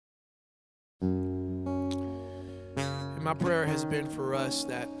my prayer has been for us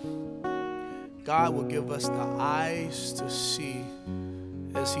that God will give us the eyes to see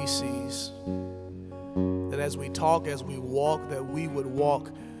as He sees. That as we talk, as we walk, that we would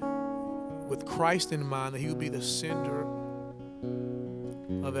walk with Christ in mind, that He would be the center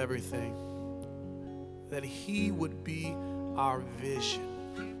of everything. That He would be our vision.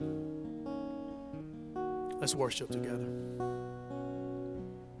 Let's worship together.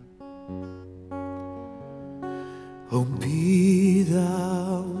 Oh, be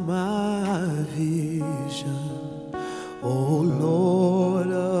thou my vision, O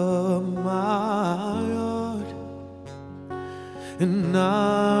Lord of my heart, and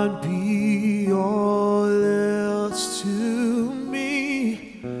not be all else to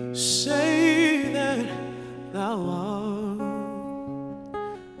me, say that thou art.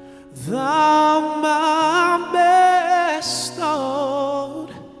 Thou my best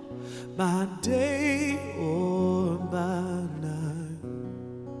thought, by day or by night,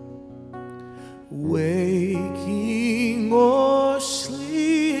 waking or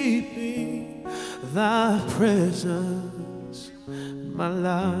sleeping, thy presence my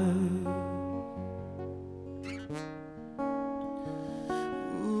life.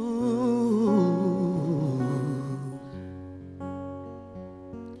 Ooh.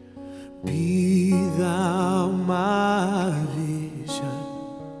 Be thou my vision,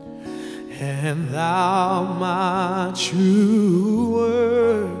 and thou my true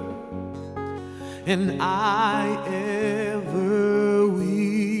word, and I ever with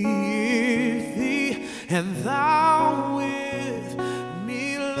thee, and thou with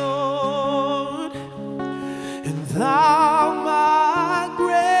me, Lord, and thou my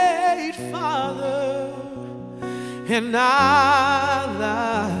great Father, and I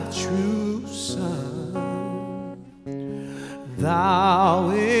thy true Son, thou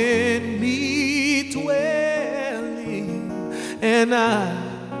in me dwelling, and I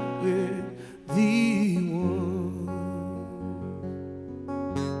with thee one.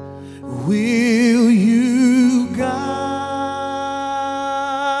 Will you guide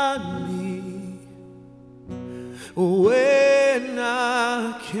me when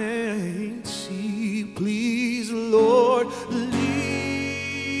I can't see? Please, Lord, lead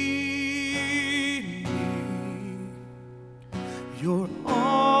me. You're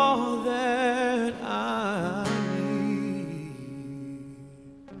all that I need.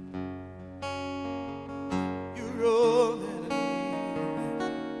 You're all that I need.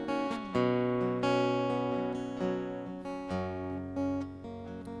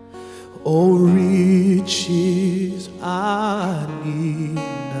 Oh, riches I need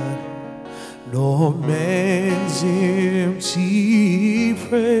not, nor man's empty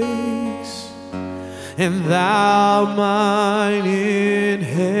praise, and thou mine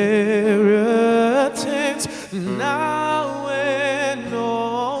inheritance, now and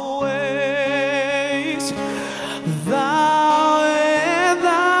always. Thou and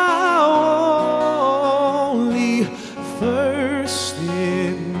thou only, first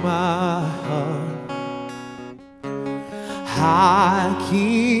in my heart, High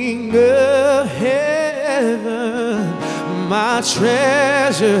King of heaven, my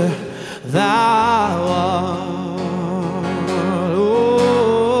treasure thou art.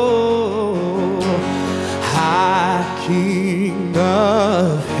 Oh, High King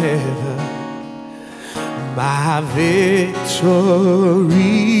of heaven, my victory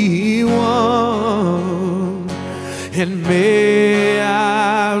won, and may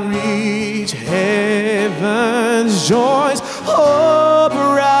I reach heaven's joys, oh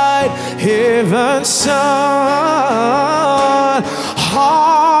bright heaven's sun.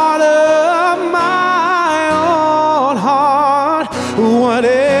 Heart of my own heart,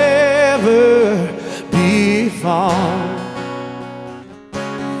 whatever befall,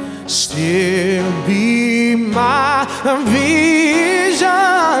 still be my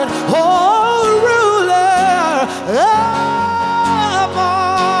vision, oh ruler of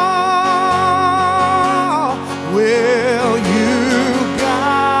all. Will you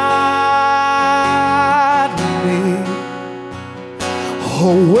guide me?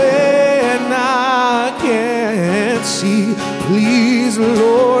 Oh, when I can't see, please,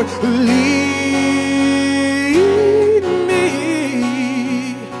 Lord, lead me.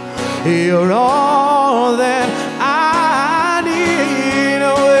 You're all that I need.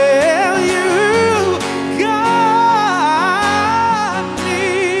 Will you guide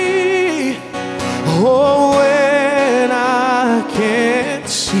me? Oh, when I can't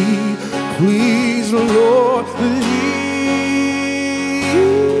see, please, Lord, lead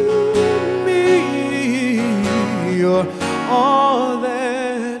me. You're all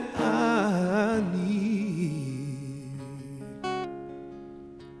that I need.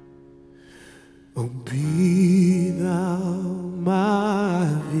 Oh, be thou my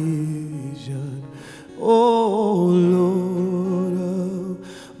vision, oh Lord.